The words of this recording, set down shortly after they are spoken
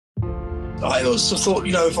I also thought,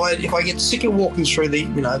 if I get sick of walking through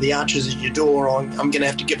the arches at your door, I'm going to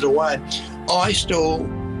have to give it away. I still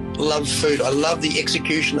love food. I love the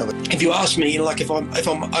execution of it. If you ask me, if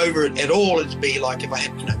I'm over it at all, it'd be like if I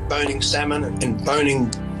had boning salmon and boning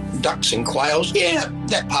ducks and quails. Yeah,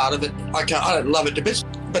 that part of it. I don't love it to bits,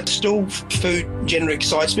 but still, food generally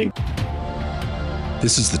excites me.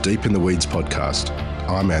 This is the Deep in the Weeds podcast.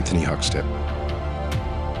 I'm Anthony Huckstep.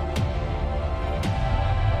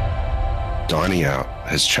 Dining out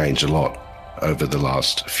has changed a lot over the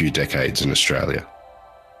last few decades in Australia.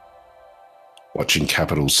 Watching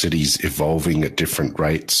capital cities evolving at different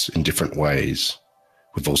rates in different ways,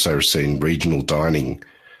 we've also seen regional dining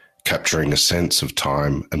capturing a sense of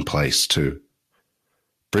time and place too.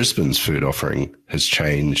 Brisbane's food offering has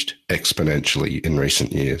changed exponentially in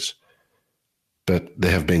recent years, but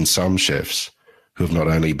there have been some chefs who have not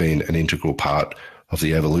only been an integral part of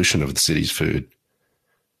the evolution of the city's food,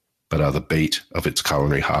 but are the beat of its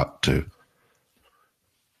culinary heart too.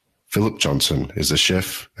 Philip Johnson is a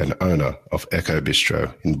chef and owner of Echo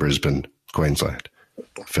Bistro in Brisbane, Queensland.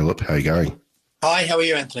 Philip, how are you going? Hi, how are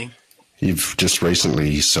you, Anthony? You've just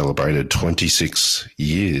recently celebrated 26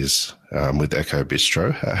 years with Echo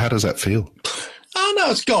Bistro. How does that feel? Oh no,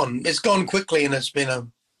 it's gone. It's gone quickly, and it's been a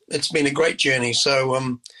great journey.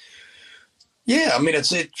 So,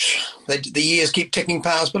 the years keep ticking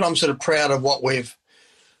past, but I'm sort of proud of what we've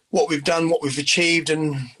done, what we've achieved,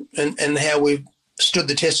 and how we've stood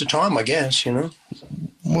the test of time, I guess,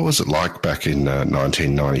 What was it like back in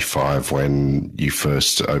 1995 when you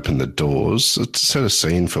first opened the doors? Set a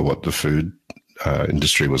scene for what the food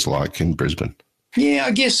industry was like in Brisbane. Yeah,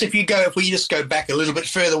 I guess if we just go back a little bit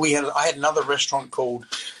further, I had another restaurant called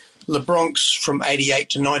Le Bronx from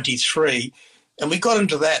 88 to 93, and we got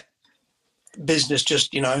into that business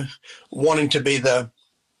just, wanting to be the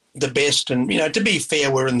best. And, to be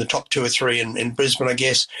fair, we're in the top 2 or 3 in Brisbane, I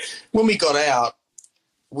guess. When we got out,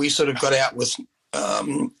 we sort of got out with,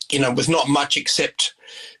 with not much except,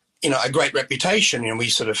 a great reputation. We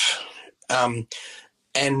sort of,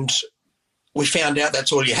 and we found out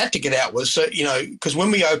that's all you had to get out with. So, because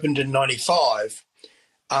when we opened in 95,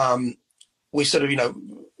 we sort of,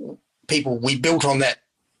 we built on that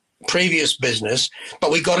previous business,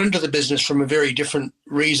 but we got into the business from a very different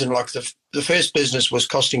reason. Like the first business was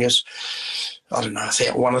costing us, I don't know, I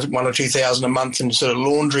think one or 2,000 a month in sort of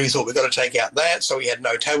laundry. Thought we've got to take out that, so we had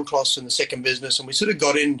no tablecloths in the second business, and we sort of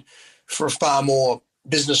got in for a far more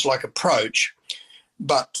business-like approach.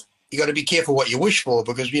 But you got to be careful what you wish for,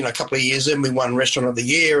 because a couple of years in, we won Restaurant of the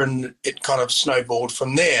Year, and it kind of snowballed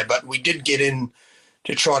from there. But we did get in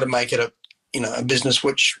to try to make it a business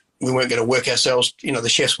which we weren't going to work ourselves. The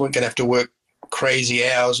chefs weren't going to have to work crazy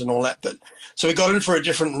hours and all that. But so we got in for a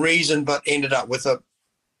different reason, but ended up with a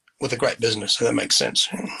great business. So that makes sense.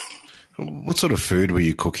 What sort of food were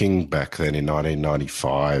you cooking back then in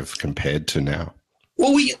 1995 compared to now?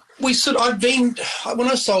 Well, when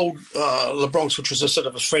I sold Le Bronx, which was a sort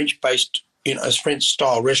of a French-based, a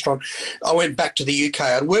French-style restaurant, I went back to the UK.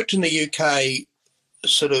 I'd worked in the UK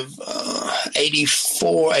sort of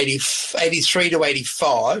 83 to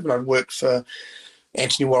 85, and I'd worked for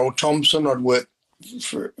Anthony Thompson. I'd worked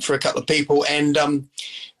for a couple of people, and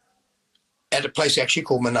at a place actually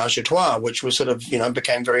called Menage a Trois, which was sort of,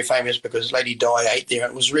 became very famous because Lady Di ate there.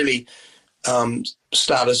 It was really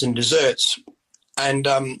starters and desserts. And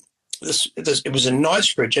it was in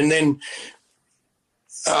Knightsbridge. And then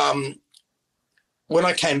when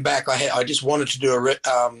I came back, I just wanted to do a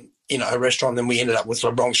restaurant. Then we ended up with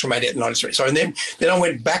Le Bronx from 88 to 93. So, and then I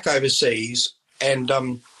went back overseas, and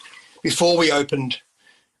before we opened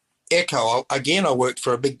Echo, again, I worked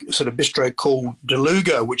for a big sort of bistro called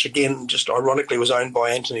DeLuga, which again, just ironically, was owned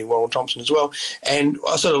by Anthony Thompson as well. And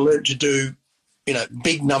I sort of learned to do,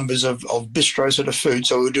 big numbers of bistro sort of food.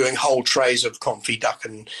 So we were doing whole trays of confit duck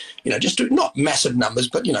and, not massive numbers,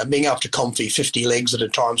 but, being up to confit 50 legs at a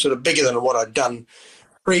time, sort of bigger than what I'd done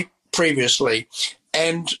previously.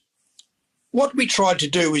 And what we tried to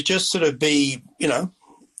do was just sort of be,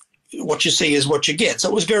 what you see is what you get. So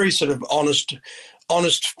it was very sort of honest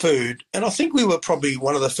food. And I think we were probably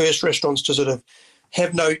one of the first restaurants to sort of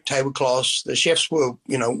have no tablecloths. The chefs were,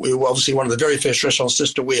 we were obviously one of the very first restaurants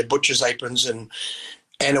just to wear butcher's aprons, and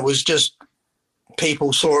it was just,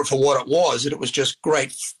 people saw it for what it was, and it was just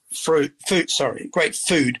great food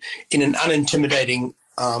in an unintimidating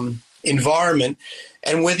environment.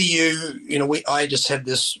 And whether I just had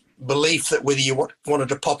this belief that whether you wanted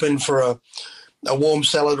to pop in for a warm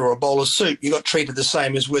salad or a bowl of soup, you got treated the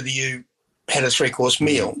same as whether you had a 3-course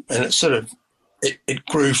meal, and it sort of it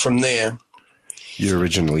grew from there. You're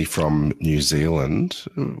originally from New Zealand.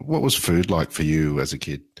 What was food like for you as a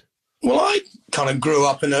kid? Well, I kind of grew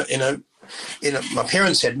up in a. My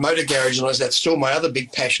parents had motor garage, and that's still my other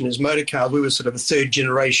big passion is motor cars. We were sort of a third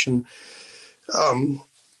generation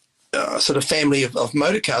sort of family of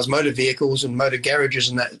motor cars, motor vehicles, and motor garages,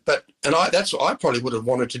 and that. I probably would have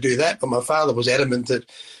wanted to do that, but my father was adamant that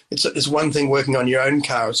it's one thing working on your own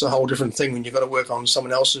car; it's a whole different thing when you've got to work on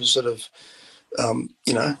someone else's sort of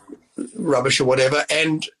rubbish or whatever.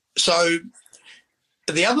 And so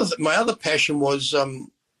my other passion was I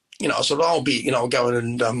thought I'll go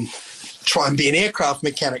in and try and be an aircraft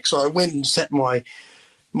mechanic. So I went and sat my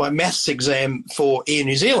maths exam for Air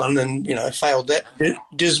New Zealand and, failed that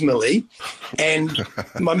dismally. And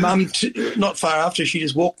my mum, not far after, she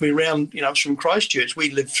just walked me around, from Christchurch.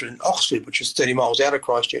 We lived in Oxford, which is 30 miles out of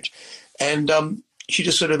Christchurch. And she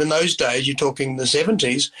just sort of, in those days, you're talking the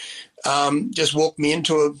 70s, just walked me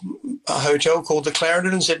into a hotel called the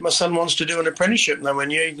Clarendon and said, my son wants to do an apprenticeship. And I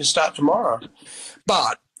went, yeah, you can start tomorrow.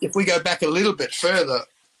 But if we go back a little bit further,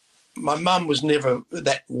 my mum was never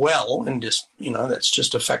that well, and just, that's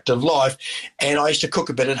just a fact of life. And I used to cook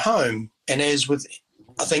a bit at home. And as with,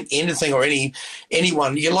 I think, anything or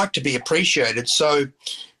anyone, you like to be appreciated. So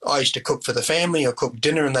I used to cook for the family or cook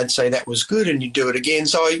dinner, and they'd say that was good, and you'd do it again.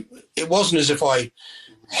 So it wasn't as if I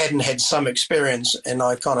hadn't had some experience, and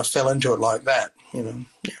I kind of fell into it like that, Yeah.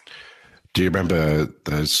 Do you remember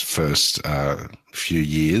those first few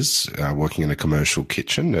years working in a commercial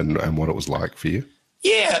kitchen and what it was like for you?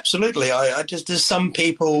 Yeah, absolutely. I just, there's some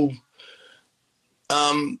people,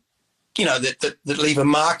 that leave a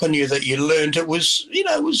mark on you that you learned. It was,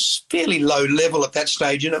 it was fairly low level at that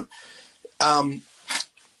stage. It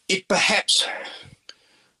perhaps,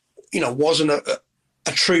 wasn't a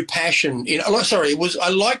true passion. It was. I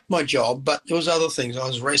liked my job, but there was other things. I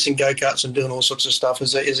was racing go-karts and doing all sorts of stuff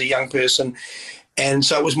as a young person, and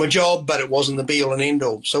so it was my job, but it wasn't the be-all and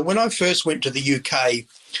end-all. So when I first went to the UK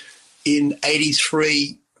in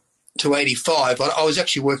 83 to 85, I was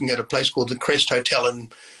actually working at a place called the Crest Hotel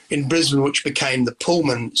in Brisbane, which became the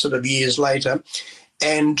Pullman sort of years later.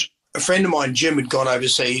 And a friend of mine, Jim, had gone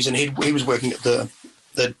overseas, and he was working at the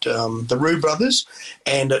Roo Brothers,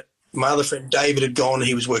 and my other friend David had gone, and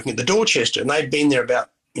he was working at the Dorchester, and they'd been there about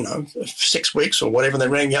 6 weeks or whatever. And they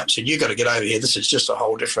rang me up and said, "You got to get over here. This is just a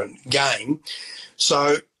whole different game."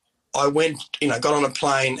 So I went, got on a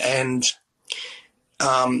plane, and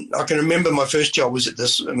I can remember my first job was at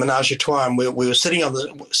this Menage a Trois, and we were sitting on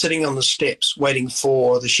the steps waiting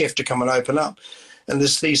for the chef to come and open up. And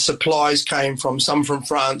these supplies came from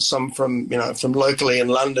France, some from locally in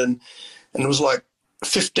London, and it was like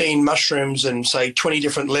 15 mushrooms and say 20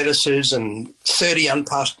 different lettuces and 30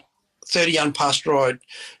 unpasteurized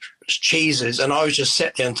cheeses. And I was just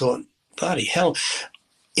sat there and thought, bloody hell.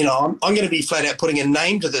 I'm going to be flat out putting a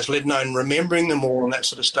name to this, let alone remembering them all and that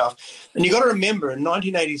sort of stuff. And you got to remember, in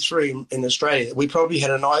 1983 in Australia, we probably had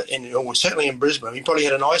or certainly in Brisbane, we probably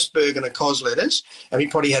had an iceberg and a cos lettuce, and we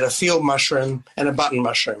probably had a field mushroom and a button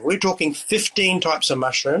mushroom. We're talking 15 types of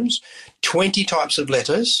mushrooms, 20 types of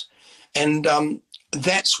lettuce, and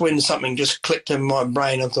that's when something just clicked in my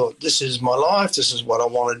brain. I thought, this is my life, this is what I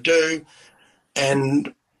want to do,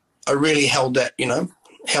 and I really held that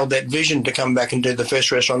vision to come back and do the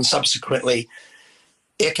first restaurant, subsequently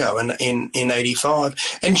Echo in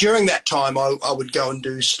 85. And during that time, I would go and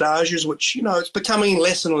do stages, which, it's becoming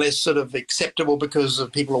less and less sort of acceptable because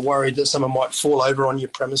of people are worried that someone might fall over on your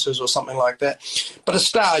premises or something like that. But a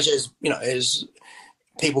stage, as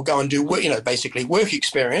people go and do, basically work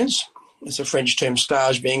experience. It's a French term,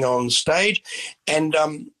 stage, being on stage. And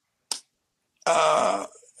I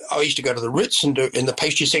used to go to the Ritz and do in the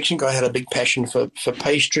pastry section. I had a big passion for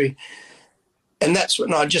pastry, and that's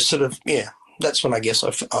when I just that's when I guess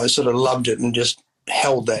I sort of loved it and just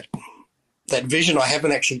held that vision. I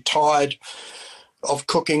haven't actually tired of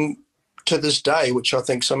cooking to this day, which I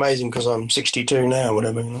think is amazing because I'm 62 now,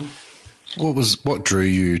 whatever. What drew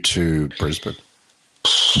you to Brisbane?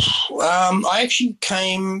 I actually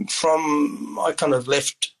I kind of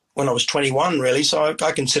left when I was 21, really. So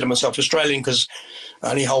I consider myself Australian because I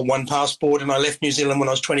only hold one passport, and I left New Zealand when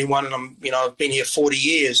I was 21, and I've been here 40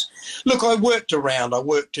 years. Look, I worked around. I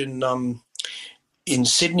worked in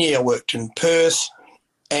Sydney. I worked in Perth,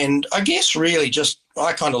 and I guess really just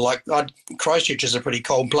I kind of Christchurch is a pretty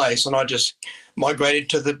cold place, and I just migrated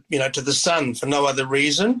to the sun for no other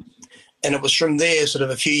reason. And it was from there, sort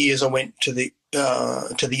of a few years, I went to the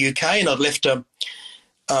UK, and I'd left a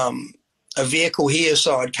vehicle here,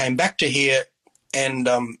 so I came back to here, and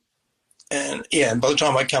by the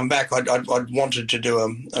time I come back, I'd wanted to do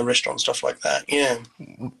a restaurant, stuff like that. Yeah.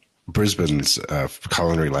 Brisbane's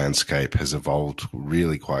culinary landscape has evolved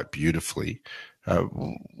really quite beautifully Uh,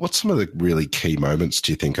 what's some of the really key moments,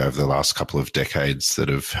 do you think, over the last couple of decades that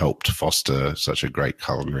have helped foster such a great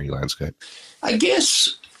culinary landscape? I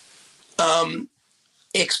guess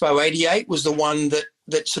Expo 88 was the one that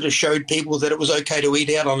sort of showed people that it was okay to eat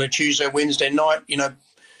out on a Tuesday, Wednesday night.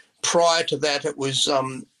 Prior to that, it was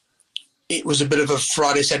a bit of a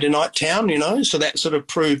Friday, Saturday night town, so that sort of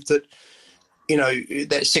proved that,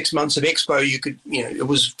 that 6 months of Expo, you could, it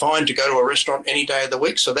was fine to go to a restaurant any day of the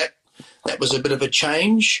week. So that was a bit of a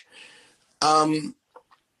change. And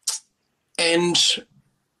then,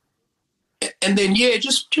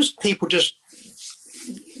 just people just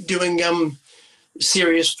doing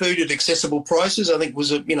serious food at accessible prices, I think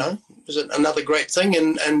was another great thing.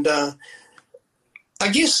 And I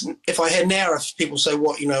guess if people say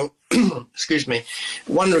what, excuse me,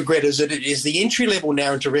 one regret is that the entry level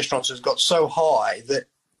now into restaurants has got so high that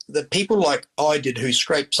the people like I did who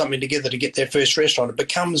scraped something together to get their first restaurant, it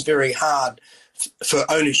becomes very hard for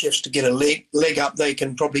owner chefs to get a leg up. They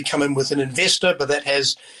can probably come in with an investor, but that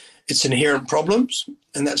has its inherent problems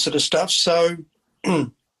and that sort of stuff. So,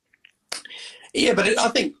 yeah, but I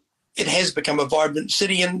think it has become a vibrant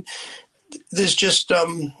city, and there's just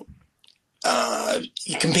compared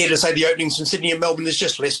to, say, the openings in Sydney and Melbourne, there's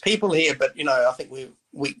just less people here. But I think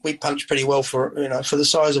we punch pretty well for the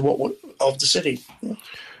size of of the city.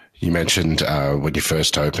 You mentioned when you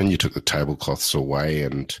first opened, you took the tablecloths away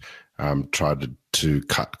and tried to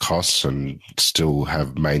cut costs and still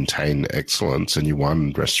maintain excellence, and you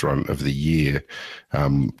won Restaurant of the Year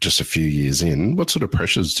just a few years in. What sort of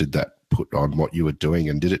pressures did that put on what you were doing,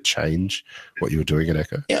 and did it change what you were doing at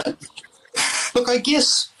Echo? Yeah, look, I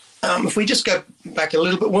guess if we just go back a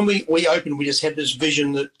little bit, when we opened, we just had this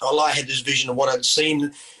vision I had this vision of what I'd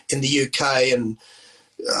seen in the UK, and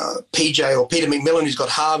PJ or Peter McMillan, who's got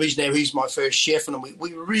Harvey's now, he's my first chef, and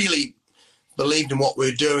we really believed in what we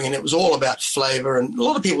were doing, and it was all about flavour. And a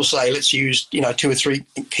lot of people say let's use 2 or 3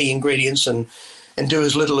 key ingredients and do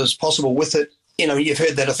as little as possible with it. You've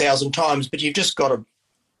heard that 1,000 times, but you've got to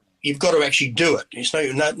actually do it. You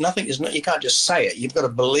can't just say it. You've got to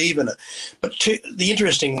believe in it. But the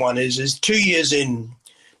interesting one is 2 years in,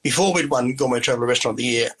 before we'd won Gourmet Traveller Restaurant of the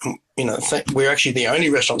Year, we're actually the only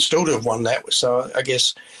restaurant still to have won that. So I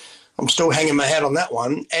guess I'm still hanging my hat on that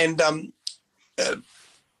one. And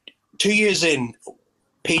 2 years in,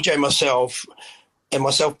 PJ, myself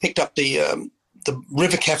picked up the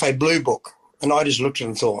River Cafe Blue Book, and I just looked at it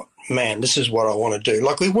and thought, man, this is what I want to do.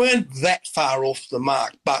 Like, we weren't that far off the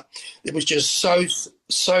mark, but it was just so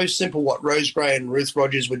simple what Rose Gray and Ruth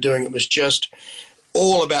Rogers were doing. It was just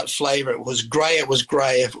all about flavour. It was grey, it was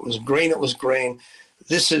grey. If it was green, it was green.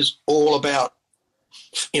 This is all about,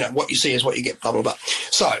 what you see is what you get, blah, blah, blah.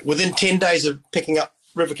 So within 10 days of picking up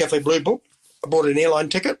River Cafe Blue Book, I bought an airline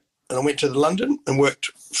ticket and I went to London and worked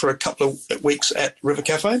for a couple of weeks at River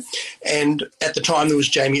Cafe. And at the time, there was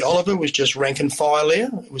Jamie Oliver, was just rank and file there.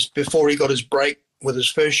 It was before he got his break with his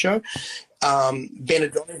first show. Ben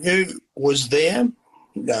O'Donoghue was there.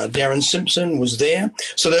 Darren Simpson was there.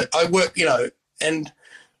 So that I worked, and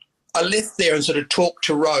I left there and sort of talked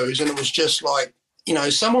to Rose, and it was just like,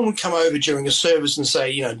 someone would come over during a service and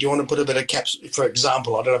say, do you want to put a bit of capsicum, for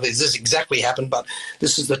example, I don't know if this exactly happened, but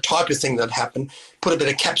this is the type of thing that happened, put a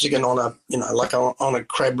bit of capsicum on on a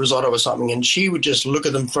crab risotto or something, and she would just look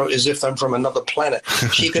at them as if they're from another planet.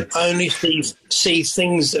 She could only see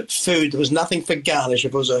things that food, there was nothing for garnish.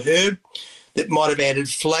 If it was a herb that might have added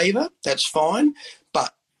flavour, that's fine,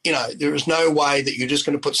 but, there is no way that you're just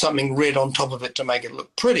going to put something red on top of it to make it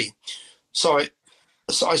look pretty. So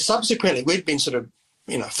I subsequently, we'd been sort of,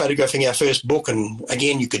 photographing our first book, and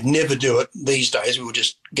again, you could never do it these days. We were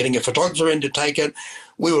just getting a photographer in to take it.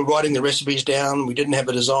 We were writing the recipes down. We didn't have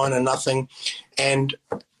a designer, nothing. And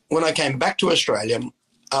when I came back to Australia,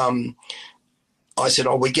 I said,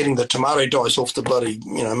 we're getting the tomato dice off the bloody,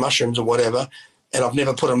 mushrooms or whatever, and I've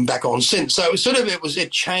never put them back on since. So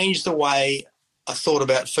it changed the way I thought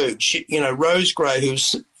about food. Rose Gray,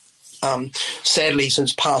 who's sadly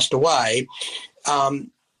since passed away,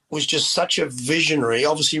 was just such a visionary.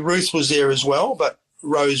 Obviously, Ruth was there as well, but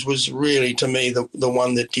Rose was really, to me, the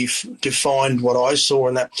one that defined what I saw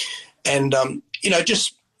in that. And,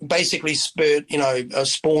 just basically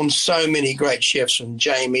spawned so many great chefs, from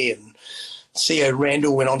Jamie and C.O.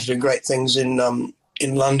 Randall went on to do great things in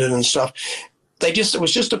London and stuff. It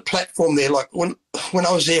was just a platform there. Like when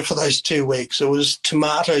I was there for those 2 weeks, there was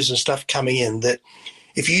tomatoes and stuff coming in that,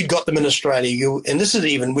 if you'd got them in Australia, and this is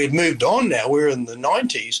even, we'd moved on now, we're in the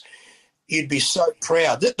 90s, you'd be so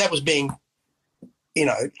proud. That was being,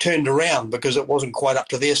 turned around because it wasn't quite up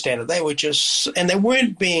to their standard. They were just, and they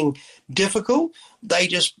weren't being difficult. They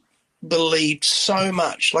just believed so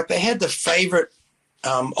much. Like, they had the favourite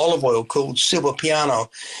olive oil called Silver Piano,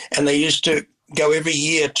 and they used to go every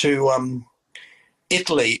year to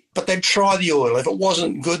Italy, but they'd try the oil. If it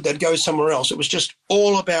wasn't good, they'd go somewhere else. It was just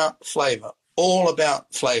all about flavour,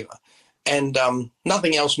 and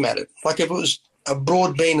nothing else mattered. Like, if it was a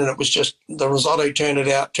broad bean and it was just the risotto turned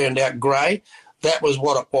out grey, that was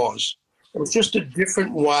what it was. It was just a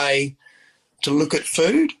different way to look at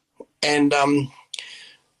food, and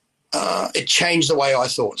it changed the way I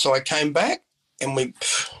thought. So I came back, and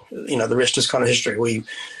the rest is kind of history. We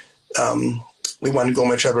won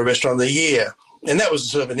Gourmet Traveller Restaurant of the Year, and that was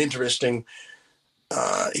sort of an interesting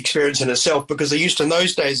experience in itself, because in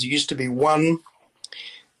those days, there used to be one,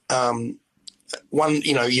 you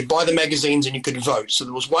buy the magazines and you could vote. So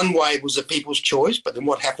there was one way, it was the people's choice, but then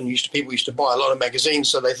what happened, people used to buy a lot of magazines,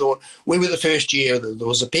 so they thought, we were the first year, there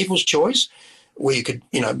was a people's choice where you could,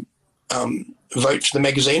 vote for the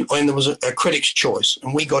magazine, and there was a critic's choice,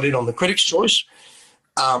 and we got in on the critic's choice.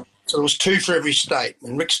 So there was 2 for every state,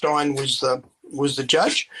 and Rick Stein was the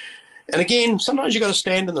judge. And again, sometimes you got to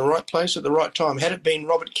stand in the right place at the right time. Had it been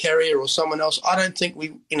Robert Carrier or someone else, I don't think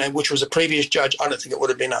which was a previous judge, I don't think it would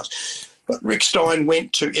have been us. But Rick Stein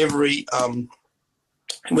went to the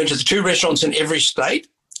 2 restaurants in every state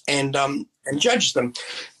and judged them.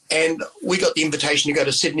 And we got the invitation to go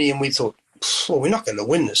to Sydney, and we thought, well, we're not going to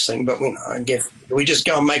win this thing, but I guess we just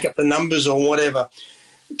go and make up the numbers or whatever.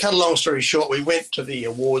 Cut a long story short, we went to the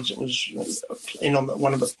awards. It was in on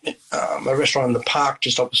one of a restaurant in the park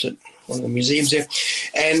just opposite one of the museums there.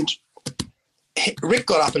 And Rick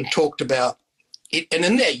got up and talked about it. And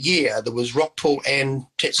in that year, there was Rockpool and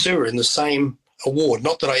Tetsura in the same award.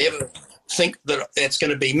 Not that I ever think that that's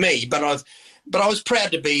going to be me, but I was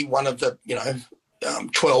proud to be one of the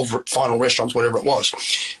 12 final restaurants, whatever it was.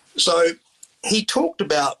 So he talked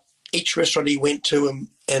about each restaurant he went to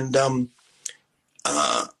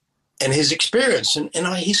and his experience, and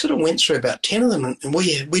he sort of went through about 10 of them, and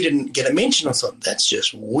we didn't get a mention. I thought, that's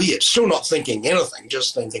just weird. Still not thinking anything,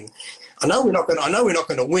 just thinking, I know we're not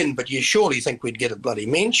going to win, but you surely think we'd get a bloody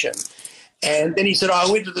mention. And then he said, I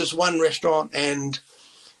went to this one restaurant, and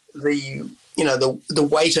the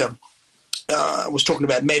waiter was talking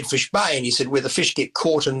about Madfish Bay, and he said where the fish get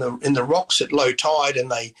caught in the rocks at low tide,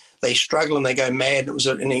 and they struggle and they go mad.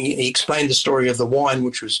 And he explained the story of the wine,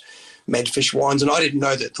 which was Madfish wines, and I didn't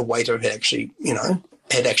know that the waiter had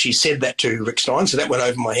actually said that to Rick Stein, so that went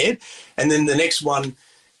over my head. And then the next one,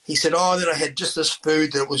 he said, then I had just this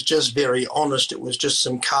food that was just very honest. It was just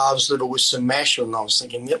some calves liver with some mash, and I was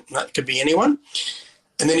thinking, yep, that could be anyone.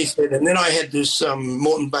 And then he said, and then I had this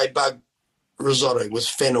Moreton Bay bug risotto with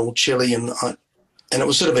fennel, chili, and it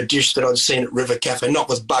was sort of a dish that I'd seen at River Cafe, not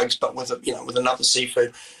with bugs, but with another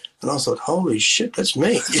seafood. And I thought, holy shit, that's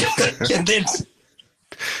me.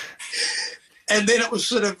 and then it was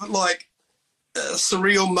sort of like a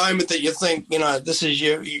surreal moment that you think, this is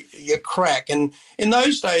your crack. And in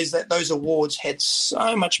those days, those awards had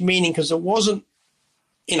so much meaning, because there wasn't,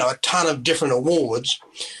 a ton of different awards.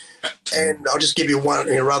 And I'll just give you one,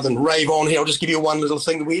 rather than rave on here, I'll just give you one little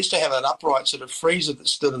thing. We used to have an upright sort of freezer that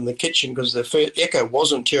stood in the kitchen, because the first Echo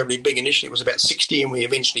wasn't terribly big initially. It was about 60, and we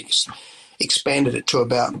eventually expanded it to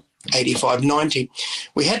about 85, 90.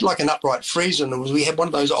 We had like an upright freezer, and we had one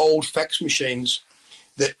of those old fax machines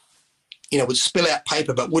that, would spill out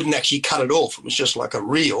paper but wouldn't actually cut it off. It was just like a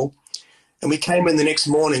reel. And we came in the next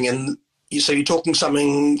morning, and so you're talking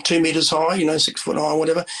something 2 meters high, 6 foot high,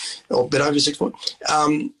 whatever, or a bit over 6 foot.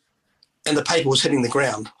 And the paper was hitting the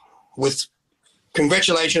ground with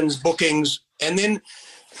congratulations, bookings. And then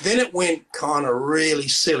it went kind of really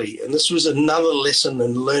silly. And this was another lesson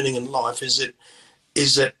in learning in life, is that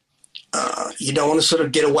you don't want to sort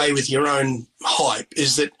of get away with your own hype,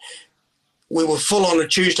 is that we were full on a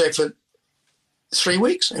Tuesday for 3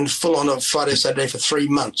 weeks and full on a Friday, Saturday for 3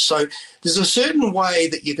 months. So there's a certain way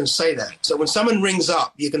that you can say that. So when someone rings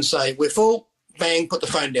up, you can say, we're full, bang, put the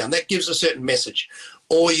phone down. That gives a certain message.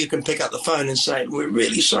 Or you can pick up the phone and say, we're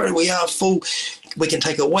really sorry, we are full. We can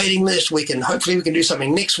take a waiting list. Hopefully we can do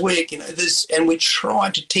something next week. And we try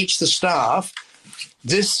to teach the staff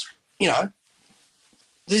this,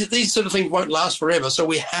 these sort of things won't last forever. So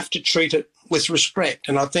we have to treat it with respect.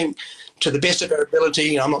 And I think to the best of our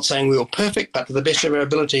ability, I'm not saying we were perfect, but to the best of our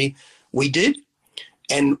ability, we did.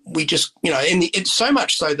 And we just, it's so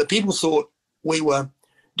much so that people thought we were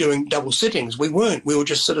doing double sittings. We weren't. We were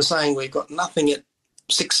just sort of saying we've got nothing at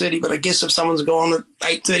 6:30, but I guess if someone's gone at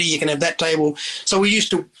 8:30, you can have that table. So we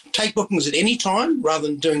used to take bookings at any time rather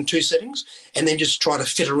than doing 2 sittings, and then just try to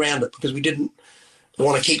fit around it, because we didn't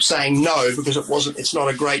want to keep saying no, because it's not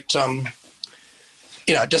a great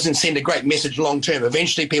it doesn't send a great message long term.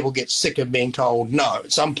 Eventually people get sick of being told no.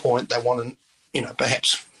 At some point they want to,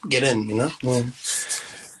 perhaps get in, Yeah.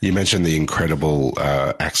 You mentioned the incredible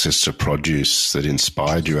access to produce that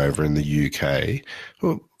inspired you over in the UK.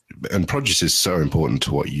 Well, and produce is so important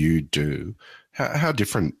to what you do. How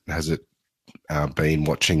different has it been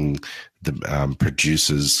watching the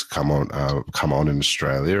producers come on in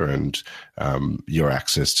Australia and your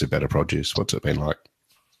access to better produce? What's it been like?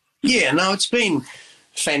 Yeah, no, it's been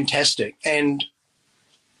fantastic. And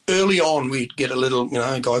early on, we'd get a little,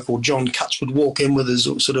 a guy called John Cutts would walk in with his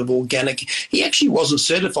sort of organic. He actually wasn't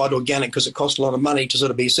certified organic because it cost a lot of money to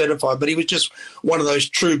sort of be certified, but he was just one of those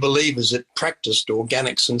true believers that practiced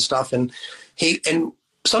organics and stuff. And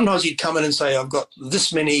sometimes he'd come in and say, I've got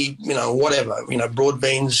this many, whatever, broad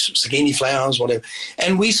beans, zucchini flowers, whatever.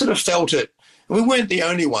 And we sort of felt it. We weren't the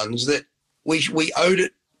only ones that we owed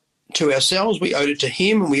it to ourselves, we owed it to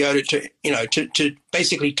him, and we owed it to, to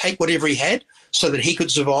basically take whatever he had so that he could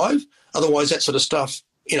survive. Otherwise, that sort of stuff,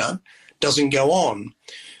 doesn't go on.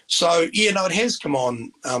 So, it has come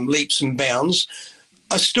on leaps and bounds.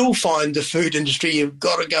 I still find the food industry, you've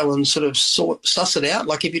got to go and sort of suss it out.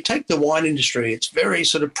 Like if you take the wine industry, it's very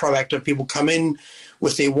sort of proactive. People come in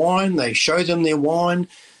with their wine, they show them their wine.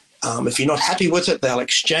 If you're not happy with it, they'll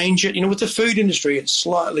exchange it. With the food industry, it's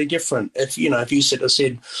slightly different. If you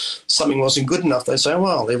said something wasn't good enough, they say,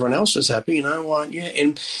 well, everyone else is happy,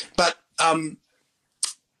 yeah.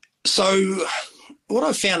 So what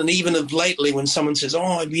I've found, and even of lately when someone says,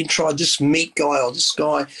 oh, have you tried this meat guy or this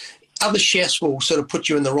guy, other chefs will sort of put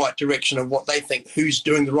you in the right direction of what they think, who's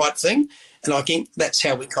doing the right thing. And I think that's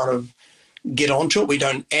how we kind of get onto it.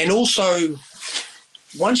 And also,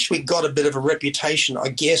 once we got a bit of a reputation, I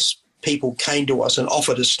guess people came to us and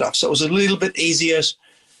offered us stuff. So it was a little bit easier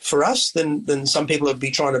for us than some people would be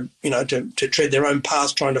trying to, to tread their own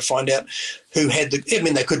path, trying to find out who had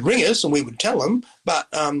they could ring us and we would tell them, but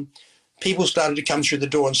people started to come through the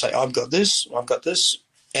door and say, I've got this.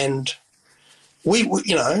 And we were,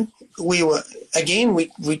 again,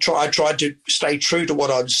 I tried to stay true to what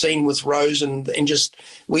I'd seen with Rose and just,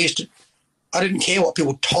 I didn't care what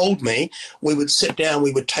people told me. We would sit down,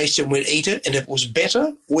 we would taste it, and we'd eat it. And if it was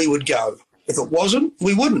better, we would go. If it wasn't,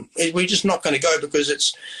 we wouldn't. We're just not going to go because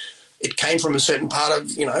it came from a certain part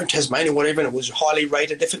of, Tasmania, whatever, and it was highly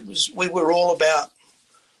rated. If it was, we were all about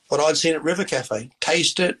what I'd seen at River Cafe.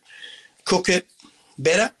 Taste it, cook it,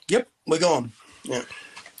 better. Yep, we're gone. Yeah.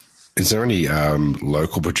 Is there any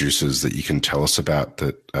local producers that you can tell us about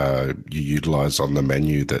that you utilise on the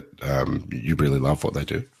menu that you really love what they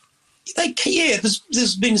do?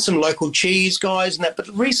 There's been some local cheese guys and that, but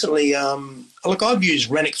recently, I've used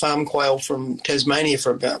Rennick Farm quail from Tasmania for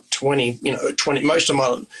about 20 most of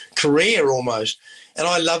my career almost, and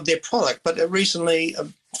I love their product. But recently,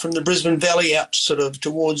 from the Brisbane Valley out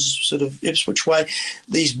towards Ipswich way,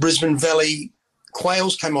 these Brisbane Valley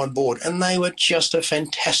quails came on board, and they were just a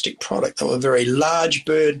fantastic product. They were a very large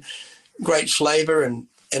bird, great flavour, and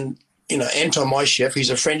Anton, my chef, he's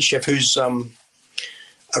a French chef who's a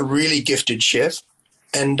really gifted chef,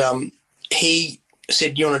 and he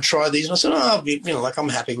said, "You want to try these?" And I said, "Oh, I'm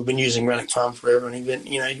happy. We've been using Rennick Farm forever." And he went,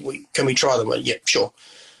 "Can we try them?" I went, "Yeah, sure."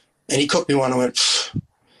 And he cooked me one. I went,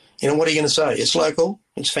 "What are you going to say? It's local.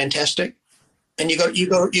 It's fantastic." And you got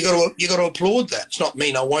to applaud that. It's not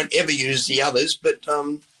mean I won't ever use the others, but there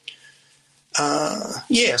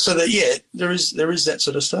is that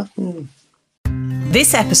sort of stuff. Mm.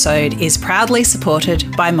 This episode is proudly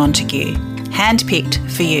supported by Montague, handpicked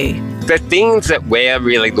for you. The things that we're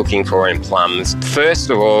really looking for in plums, first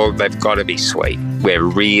of all, they've got to be sweet. We're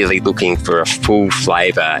really looking for a full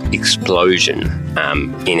flavour explosion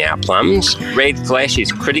in our plums. Red flesh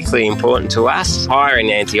is critically important to us, higher in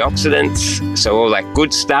antioxidants, so all that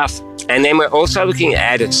good stuff. And then we're also looking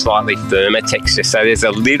at a slightly firmer texture, so there's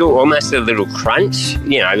almost a little crunch.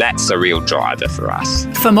 That's the real driver for us.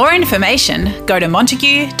 For more information, go to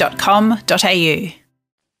montague.com.au.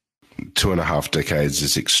 2.5 decades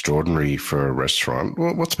is extraordinary for a restaurant.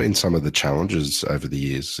 What's been some of the challenges over the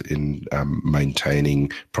years in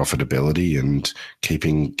maintaining profitability and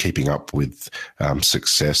keeping up with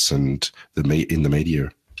success and in the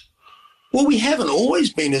media? Well, we haven't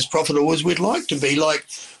always been as profitable as we'd like to be. Like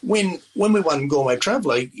when we won Gourmet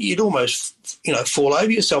Traveller, you'd almost fall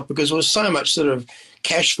over yourself because there was so much sort of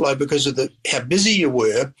cash flow because of how busy you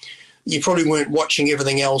were. You probably weren't watching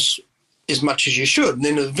everything else as much as you should. And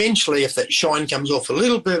then eventually, if that shine comes off a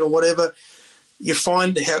little bit or whatever, you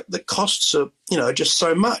find how the costs are, just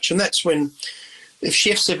so much. And that's when, if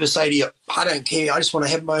chefs ever say to you, I don't care, I just want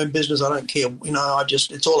to have my own business, I don't care,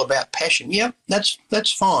 it's all about passion. Yeah, that's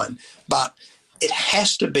fine. But it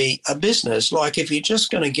has to be a business. Like if you're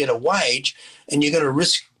just going to get a wage and you're going to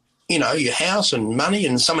risk, your house and money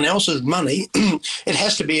and someone else's money, it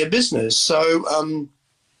has to be a business. So,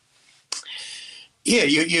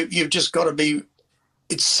 you've just got to be.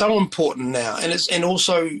 It's so important now, and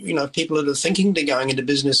also people that are thinking to going into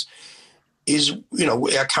business is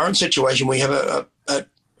our current situation. We have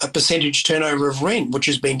a percentage turnover of rent, which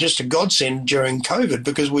has been just a godsend during COVID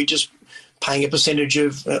because we just paying a percentage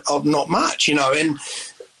of not much, and I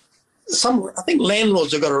think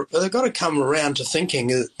landlords they've got to come around to thinking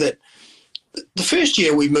that the first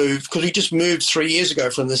year we moved, because we just moved 3 years ago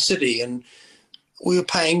from the city, and we were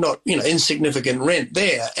paying not insignificant rent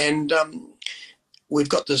there, and we've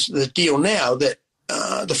got the deal now that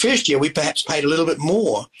the first year we perhaps paid a little bit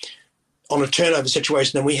more on a turnover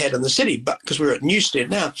situation than we had in the city, but because we're at Newstead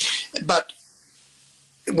now. But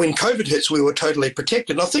when COVID hits, we were totally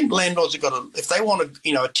protected. And I think landlords have got to, if they want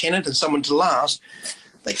a tenant and someone to last,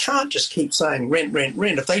 they can't just keep saying rent, rent,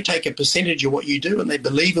 rent. If they take a percentage of what you do and they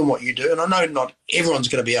believe in what you do, and I know not everyone's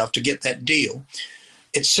going to be able to get that deal,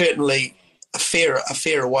 it's certainly a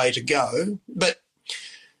fairer way to go. But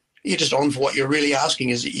you're just on for what you're really asking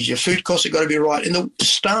is your food costs have got to be right. And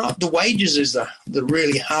the wages is the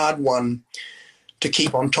really hard one to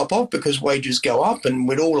keep on top of because wages go up and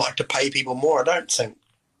we'd all like to pay people more. I don't think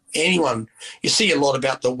anyone, you see a lot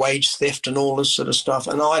about the wage theft and all this sort of stuff,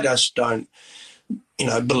 and I just don't,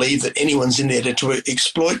 believe that anyone's in there to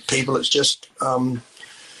exploit people. It's just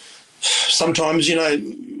sometimes,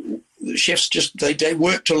 chefs just, they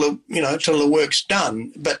work till the work's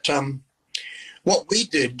done. But what we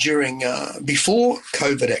did during, before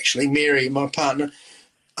COVID actually, Mary, my partner,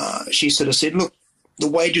 she sort of said, look, the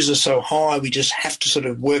wages are so high, we just have to sort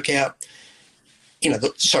of work out,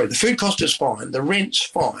 the food cost is fine, the rent's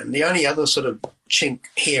fine. The only other sort of chink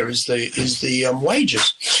here is the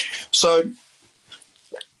wages. So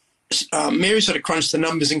Mary sort of crunched the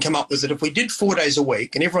numbers and come up with that if we did 4 days a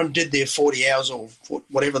week and everyone did their 40 hours or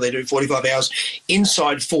whatever they do, 45 hours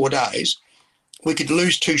inside 4 days, we could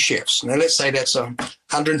lose 2 chefs. Now, let's say that's $120,000,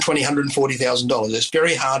 $140,000. It's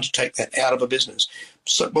very hard to take that out of a business.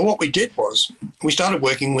 So, but what we did was we started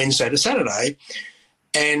working Wednesday to Saturday,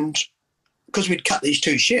 and because we'd cut these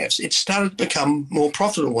 2 chefs, it started to become more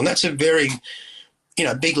profitable. And that's a very,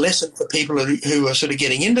 big lesson for people who are sort of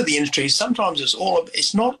getting into the industry. Sometimes it's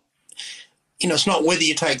not whether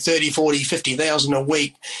you take 30, 40, 50,000 a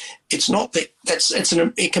week. It's not that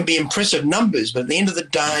it can be impressive numbers, but at the end of the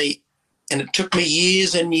day, and it took me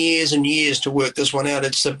years and years and years to work this one out,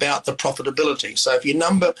 it's about the profitability. So if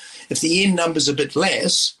the end number's a bit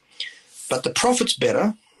less, but the profit's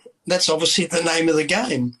better, that's obviously the name of the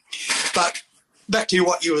game. But back to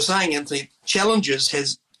what you were saying, Anthony, challenges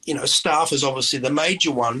staff is obviously the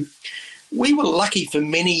major one. We were lucky for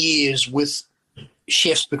many years with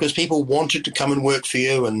chefs because people wanted to come and work for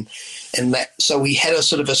you and that. So we had a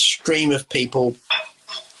sort of a stream of people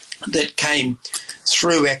that came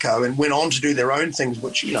through Echo and went on to do their own things,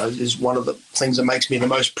 which, is one of the things that makes me the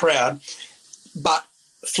most proud. But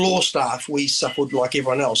floor staff, we suffered like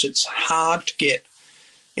everyone else. It's hard to get,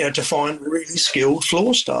 to find really skilled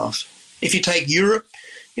floor staff. If you take Europe,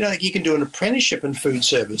 you can do an apprenticeship in food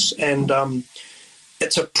service and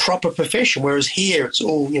it's a proper profession, whereas here it's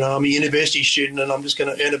all, I'm a university student and I'm just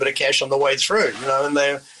going to earn a bit of cash on the way through,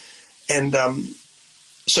 trying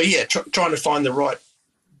to find the right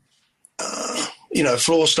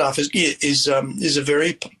floor staff is a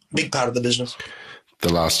very big part of the business.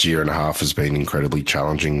 The last year and a half has been incredibly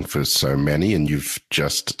challenging for so many, and you've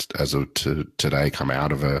just, as of today, come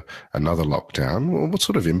out of another lockdown. Well, what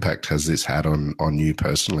sort of impact has this had on you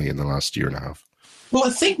personally in the last year and a half? Well, I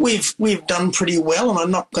think we've done pretty well, and I'm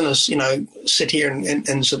not going to sit here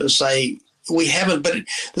and sort of say we haven't, but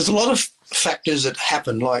there's a lot of factors that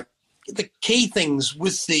happen. Like the key things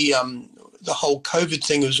with the whole COVID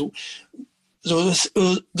thing was there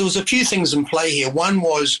was a few things in play here. One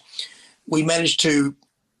was we managed to,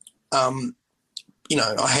 I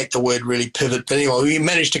hate the word really pivot, but anyway, we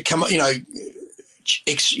managed to come,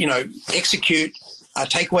 execute a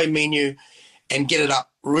takeaway menu and get it up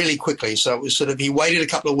really quickly. So it was sort of, he waited a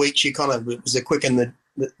couple of weeks, it was the quick and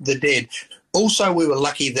the dead. Also, we were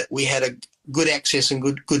lucky that we had a good access and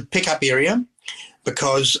good pickup area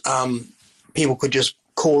because people could just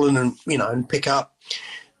call in and pick up.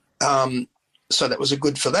 So that was a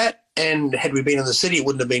good for that. And had we been in the city, it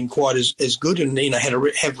wouldn't have been quite as good. And,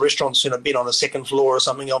 have restaurants been on a second floor or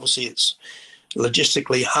something, obviously it's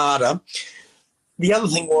logistically harder. The other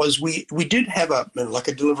thing was we did have a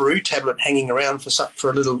Deliveroo tablet hanging around for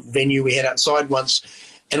a little venue we had outside once.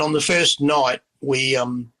 And on the first night, we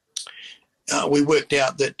worked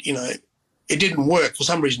out that, it didn't work. For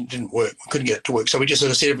some reason, it didn't work. We couldn't get it to work. So we just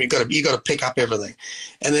sort of said, you got to pick up everything.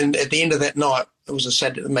 And then at the end of that night,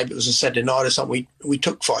 maybe it was a Saturday night or something, we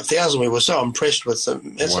took 5,000. We were so impressed with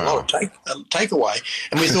them. That's a lot of takeaway.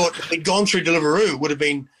 And we thought if we'd gone through Deliveroo, it would have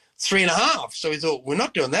been 3.5. So we thought, we're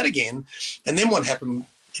not doing that again. And then what happened,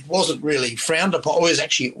 it wasn't really frowned upon.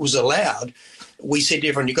 It was allowed. We said to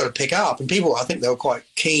everyone, you've got to pick up. And people, I think they were quite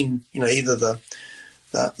keen, either the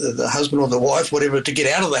husband or the wife, whatever, to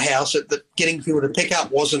get out of the house. That getting people to pick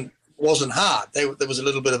up wasn't hard. There was a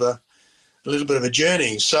little bit of a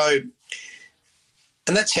journey. So,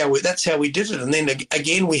 and that's how we did it. And then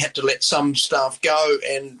again, we had to let some staff go,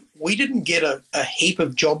 and we didn't get a heap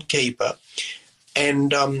of JobKeeper,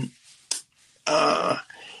 and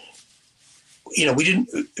we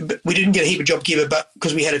didn't get a heap of JobKeeper, but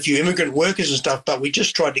because we had a few immigrant workers and stuff, but we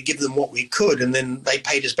just tried to give them what we could, and then they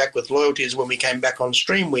paid us back with loyalties. When we came back on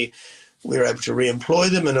stream, we were able to re-employ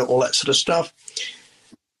them and all that sort of stuff.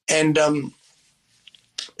 And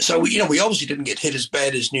so we obviously didn't get hit as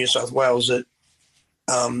bad as New South Wales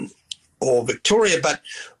or Victoria, but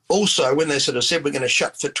also when they sort of said we're going to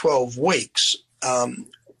shut for 12 weeks, I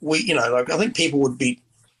think people would be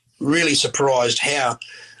really surprised how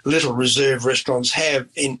little reserve restaurants have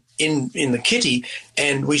in the kitty,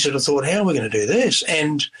 and we sort of thought, how are we going to do this?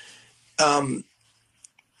 And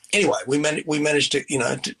anyway, we managed to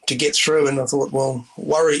get through, and I thought, well,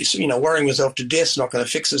 worrying myself to death is not going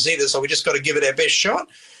to fix us either, so we just got to give it our best shot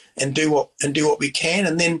and do what we can.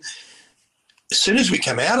 And then as soon as we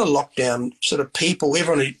come out of lockdown, sort of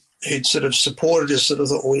everyone who'd sort of supported us sort of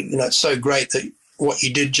thought, well, it's so great that what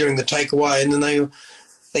you did during the takeaway, and then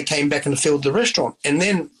they came back and filled the restaurant. And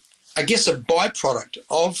then I guess a byproduct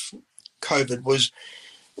of COVID was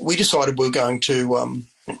we decided we were going to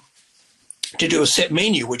do a set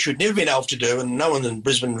menu, which we'd never been able to do, and no one in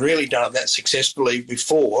Brisbane really done it that successfully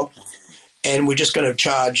before. And we're just going to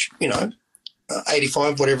charge,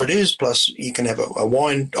 85, whatever it is, plus you can have a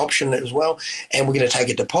wine option as well. And we're going to take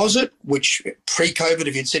a deposit, which pre-COVID,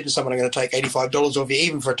 if you'd said to someone, I'm going to take $85 off you,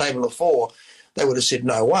 even for a table of 4, they would have said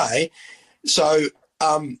no way. So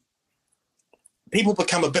people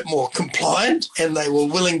become a bit more compliant, and they were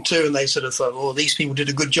willing to, and they sort of thought, oh, these people did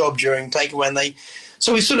a good job during takeaway.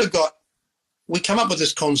 So we come up with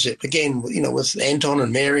this concept again, with Anton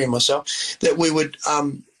and Mary and myself, that we would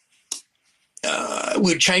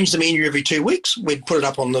we'd change the menu every 2 weeks. We'd put it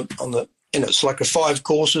up on the it's like a 5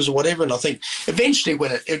 courses or whatever. And I think eventually,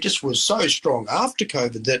 when it just was so strong after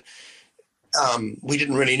COVID that we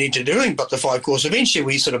didn't really need to do anything but the 5 course. Eventually,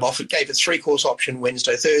 we sort of gave a 3-course option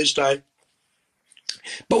Wednesday, Thursday.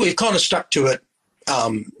 But we've kind of stuck to it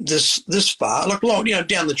this far. Like,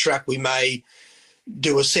 down the track, we may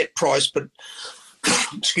do a set price, but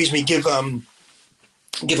give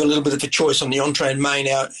a little bit of a choice on the entree and main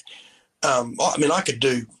out. I could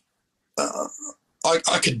do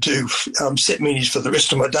I could do set menus for the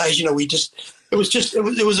rest of my days. It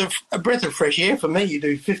was a breath of fresh air for me. You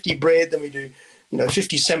do 50 bread, then we do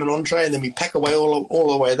 50 salmon entree, and then we pack away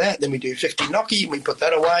all the way that. Then we do 50 gnocchi, and we put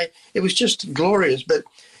that away. It was just glorious. But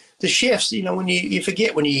the chefs, when you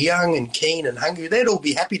forget when you're young and keen and hungry, they'd all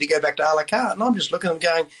be happy to go back to a la carte. And I'm just looking at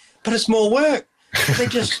them going, but it's more work.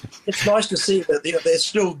 It's nice to see that they're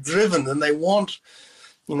still driven and they want,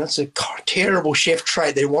 it's a terrible chef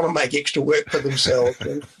trait. They want to make extra work for themselves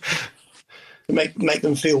and make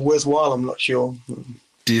them feel worthwhile, I'm not sure.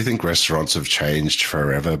 Do you think restaurants have changed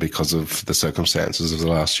forever because of the circumstances of the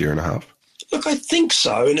last year and a half? Look, I think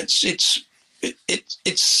so, and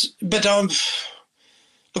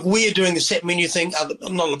look, we are doing the set menu thing. Not a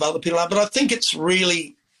lot of other people are, but I think it's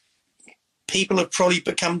really people have probably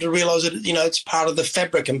become to realise that it's part of the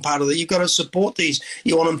fabric and part of you've got to support these.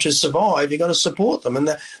 You want them to survive, you've got to support them,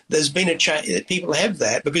 and there's been a change. People have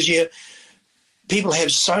that because people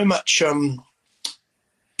have so much.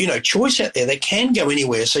 Choice out there. They can go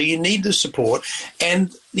anywhere, so you need the support.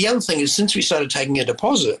 And the other thing is, since we started taking a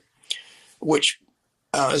deposit, which,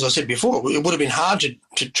 as I said before, it would have been hard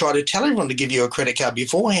to try to tell everyone to give you a credit card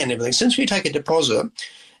beforehand and everything. Since we take a deposit,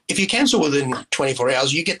 if you cancel within 24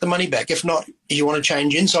 hours, you get the money back. If not, if you want to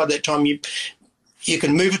change inside that time, you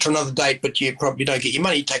can move it to another date, but you probably don't get your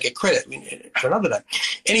money. You take a credit for another day.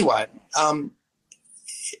 Anyway,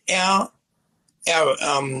 our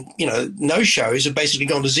no-shows have basically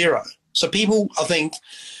gone to zero. So people, I think,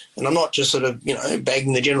 and I'm not just sort of,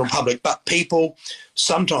 bagging the general public, but people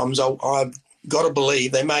sometimes I've got to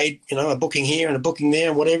believe they made, a booking here and a booking there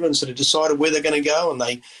and whatever, and sort of decided where they're going to go, and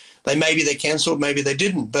they maybe they cancelled, maybe they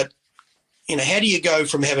didn't. But, how do you go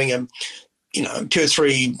from having 2 or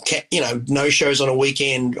 3, no-shows on a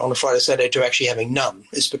weekend on a Friday, Saturday to actually having none?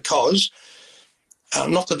 It's because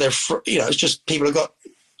Not that they're, it's just people have got,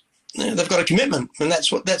 they've got a commitment, and that's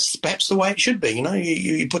perhaps the way it should be.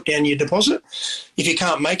 You put down your deposit. If you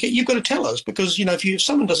can't make it, you've got to tell us, because if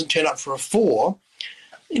someone doesn't turn up for a 4,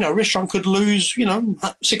 a restaurant could lose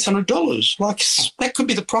 $600. Like, that could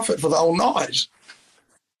be the profit for the whole night.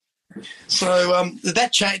 So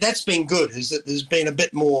that's been good. Is that there's been a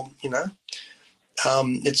bit more,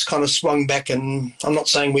 it's kind of swung back, and I'm not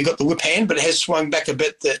saying we got the whip hand, but it has swung back a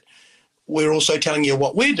bit, that we're also telling you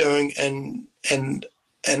what we're doing, and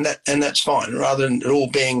that's fine, rather than it all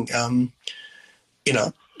being, the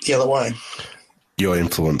other way. Your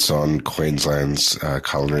influence on Queensland's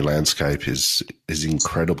culinary landscape is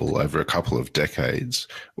incredible over a couple of decades.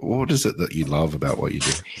 What is it that you love about what you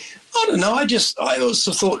do? I don't know. I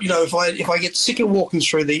also thought, if I get sick of walking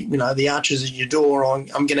through the arches in your door, I'm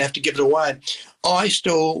going to have to give it away. I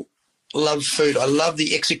still love food. I love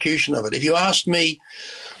the execution of it. If you asked me,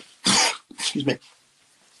 excuse me.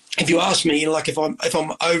 If you ask me, like if I'm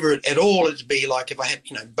over it at all, it'd be like if I had,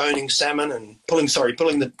 boning salmon and pulling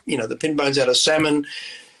the, the pin bones out of salmon,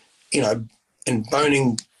 and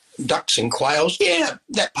boning ducks and quails. Yeah,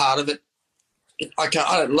 that part of it. I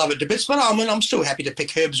don't love it to bits, but I'm still happy to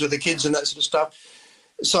pick herbs with the kids and that sort of stuff.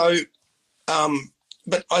 So,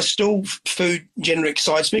 but food generally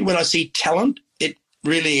excites me. When I see talent, it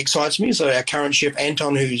really excites me. So our current chef,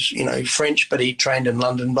 Anton, who's, French, but he trained in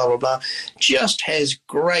London, blah, blah, blah, just has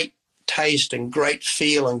great taste and great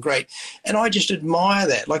feel and I just admire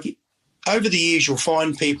that. Like, over the years, you'll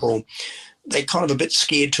find people, they're kind of a bit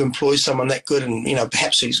scared to employ someone that good, and,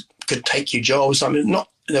 perhaps he could take your job or something. Not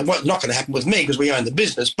going to happen with me because we own the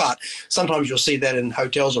business, but sometimes you'll see that in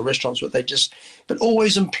hotels or restaurants where but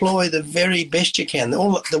always employ the very best you can.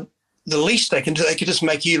 The least they can do, they can just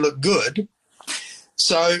make you look good.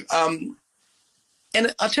 So, and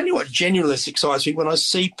I tell you what genuinely excites me, when I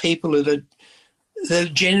see people that are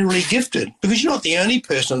genuinely gifted, because you're not the only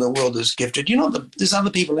person in the world that's gifted. There's other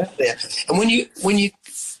people out there. And when you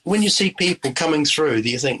see people coming through,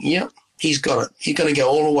 you think, yeah, he's got it. He's going to go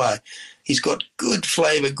all the way. He's got good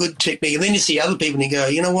flavour, good technique. And then you see other people and you go,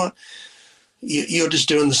 you know what? You're just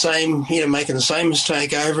doing the same, making the same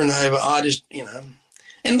mistake over and over. I just,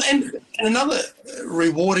 And another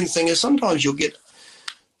rewarding thing is sometimes you'll get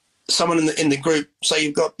someone in the group. Say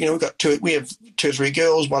we've got 2 or 3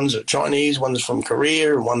 girls. One's Chinese, one's from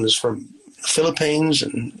Korea, and one's from the Philippines,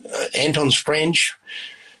 and Anton's French.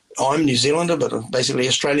 I'm New Zealander, but basically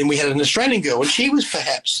Australian. We had an Australian girl, and she was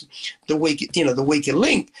perhaps the weaker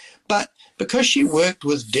link. But because she worked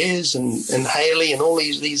with Des and Haley and all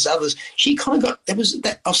these others, she kind of got,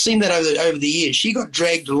 I've seen that over the years. She got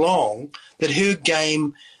dragged along, that her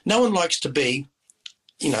game, no one likes to be,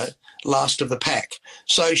 last of the pack.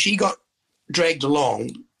 So she got dragged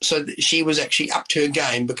along, so that she was actually up to her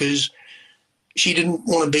game, because she didn't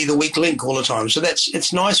want to be the weak link all the time. So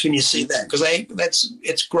it's nice when you see that, because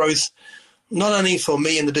it's growth, not only for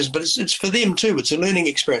me in the business, but it's for them too. It's a learning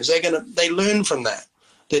experience. They learn from that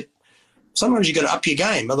sometimes you've got to up your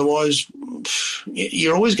game. Otherwise,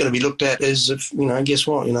 you're always going to be looked at as if, guess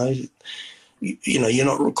what, you're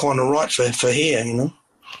not kind of right for here,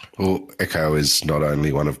 Well, Echo is not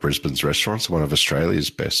only one of Brisbane's restaurants, one of Australia's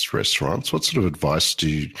best restaurants. What sort of advice do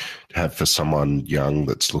you have for someone young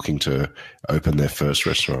that's looking to open their first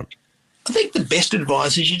restaurant? I think the best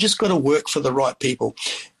advice is you just got to work for the right people.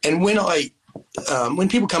 And when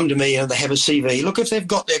people come to me and they have a CV, look, if they've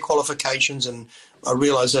got their qualifications, and I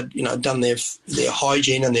realise that, done their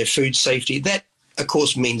hygiene and their food safety, that, of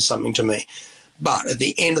course, means something to me. But at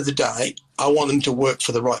the end of the day, I want them to work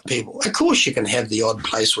for the right people. Of course, you can have the odd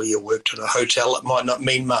place where you worked at a hotel that might not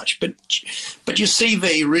mean much, but your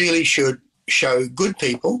CV really should show good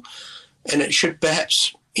people, and it should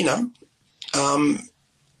perhaps,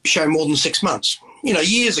 show more than 6 months.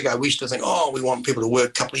 Years ago, we used to think, we want people to work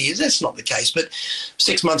a couple of years. That's not the case, but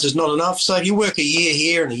 6 months is not enough. So if you work a year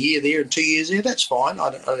here and a year there and 2 years there, that's fine. I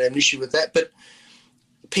don't have an issue with that. But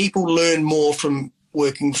people learn more from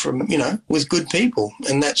working with good people,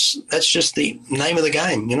 and that's just the name of the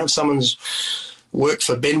game. If someone's worked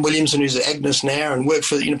for Ben Williamson, who's at Agnes now, and worked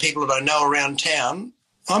for people that I know around town,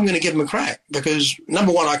 I'm going to give them a crack, because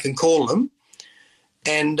number one, I can call them,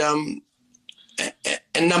 and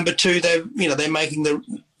number two, they're making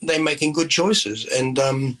good choices, and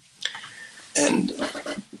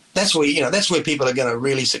that's where people are going to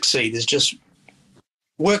really succeed, is just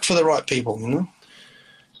work for the right people.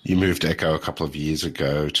 You moved Echo a couple of years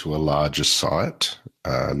ago to a larger site,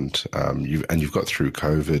 and you've got through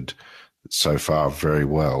COVID so far very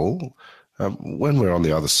well. When we're on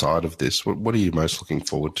the other side of this, what are you most looking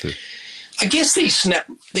forward to? I guess these snap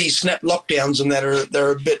lockdowns and that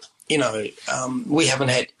they're a bit, we haven't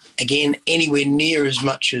had, again, anywhere near as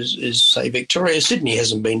much as say, Victoria. Sydney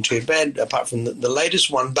hasn't been too bad, apart from the latest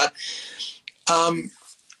one. But I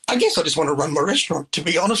guess I just want to run my restaurant, to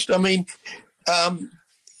be honest. I mean, and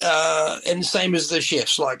same as the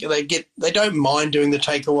chefs, like they don't mind doing the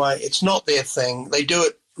takeaway. It's not their thing. They do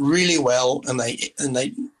it really well, and they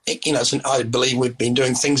I believe we've been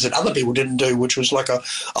doing things that other people didn't do, which was like a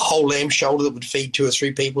whole lamb shoulder that would feed 2 or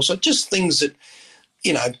 3 people. So just things that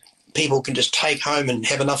people can just take home and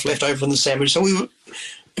have enough left over from the sandwich. So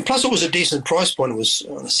plus it was a decent price point. It was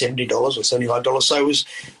 $70 or $75. So it was,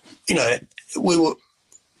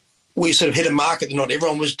 we sort of hit a market that not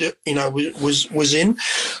everyone was in.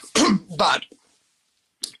 But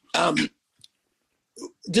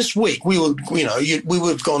this week we would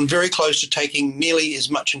have gone very close to taking nearly as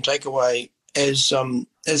much in takeaway as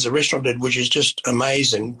the restaurant did, which is just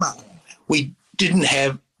amazing. But we didn't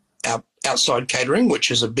have our outside catering,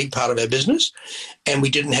 which is a big part of our business, and we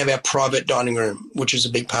didn't have our private dining room, which is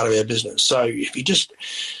a big part of our business. So if you just,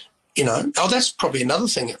 that's probably another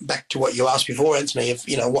thing, back to what you asked before, Anthony, if,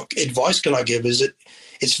 what advice can I give, is that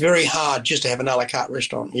it's very hard just to have an a la carte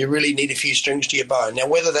restaurant. You really need a few strings to your bow. Now,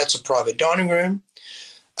 whether that's a private dining room,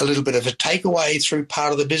 a little bit of a takeaway through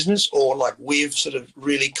part of the business, or like we've sort of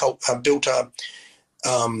really built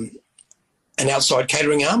an outside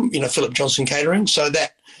catering arm, Philip Johnson Catering, so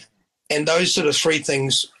that, and those sort of 3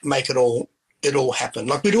 things make it all happen.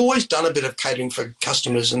 Like, we'd always done a bit of catering for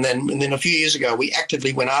customers, and then a few years ago we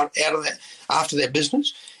actively went out of that, after that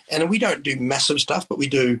business. And we don't do massive stuff, but we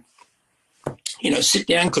do, sit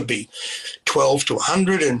down could be 12 to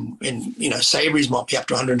 100, and savouries might be up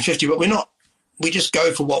to 150, but we just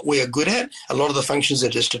go for what we are good at. A lot of the functions are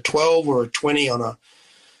just a 12 or a 20 on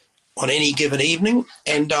any given evening,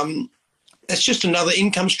 and that's just another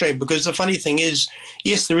income stream, because the funny thing is,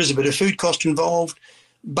 yes, there is a bit of food cost involved,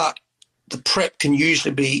 but the prep can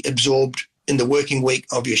usually be absorbed in the working week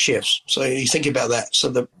of your chefs. So you think about that. So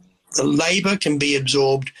the labour can be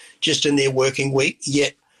absorbed just in their working week,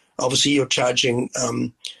 yet obviously you're charging,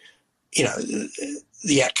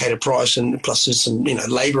 the out-cater price, and plus there's some,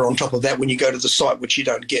 labour on top of that when you go to the site, which you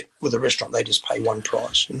don't get with a restaurant. They just pay one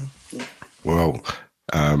price. Well,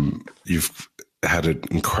 you've had an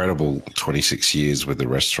incredible 26 years with the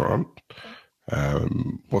restaurant.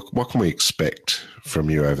 What can we expect from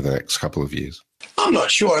you over the next couple of years? I'm not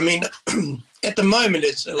sure. I mean, at the moment,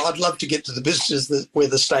 I'd love to get to the business where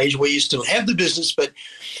the stage where you still have the business, but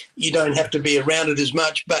you don't have to be around it as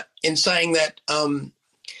much. But in saying that,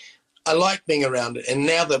 I like being around it. And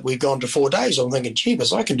now that we've gone to 4 days, I'm thinking,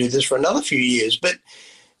 jeepers, I can do this for another few years. But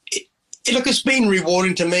it's been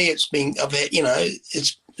rewarding to me.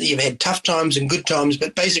 You've had tough times and good times,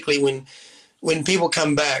 but basically when people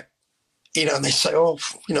come back, and they say,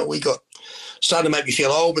 we got starting to make me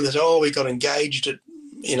feel old, but they say, we got engaged at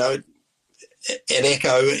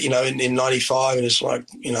Echo, in 95, and it's like,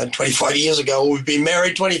 25 years ago. We've been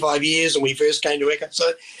married 25 years and we first came to Echo.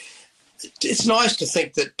 So it's nice to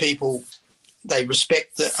think that people, they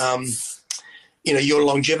respect your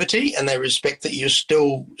longevity, and they respect that you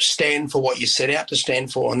still stand for what you set out to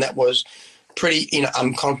stand for. And that was pretty,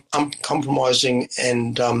 uncompromising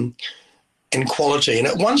and quality. And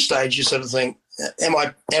at one stage you sort of think, am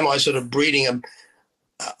I sort of breeding a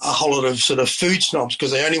whole lot of sort of food snobs,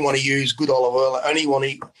 because they only want to use good olive oil, they only want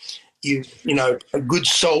to use, a good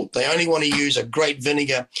salt, they only want to use a great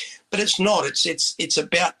vinegar. But it's not. It's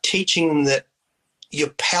about teaching them that your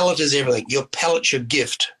palate is everything. Your palate's your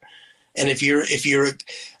gift. And if you're a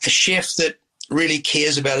chef that really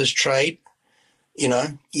cares about his trade, you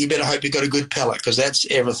better hope you've got a good palate, because that's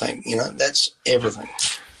everything. That's everything.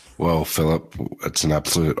 Well, Philip, it's an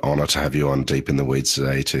absolute honour to have you on Deep in the Weeds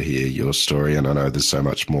today to hear your story, and I know there's so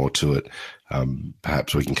much more to it.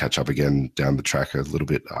 Perhaps we can catch up again down the track a little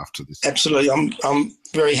bit after this. Absolutely, I'm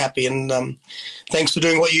very happy, and thanks for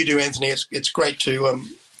doing what you do, Anthony. It's great to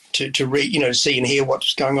read, see and hear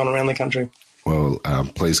what's going on around the country. Well,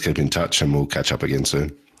 please keep in touch, and we'll catch up again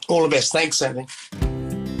soon. All the best. Thanks, Anthony.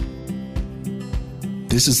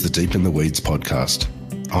 This is the Deep in the Weeds podcast.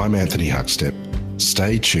 I'm Anthony Huckstep.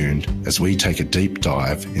 Stay tuned as we take a deep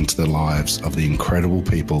dive into the lives of the incredible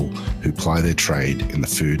people who ply their trade in the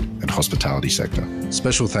food and hospitality sector.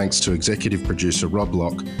 Special thanks to executive producer Rob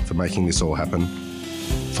Locke for making this all happen.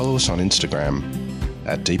 Follow us on Instagram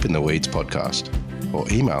at Deep in the Weeds Podcast, or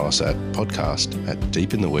email us at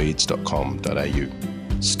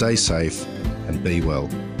podcast@deepintheweeds.com.au. Stay safe and be well.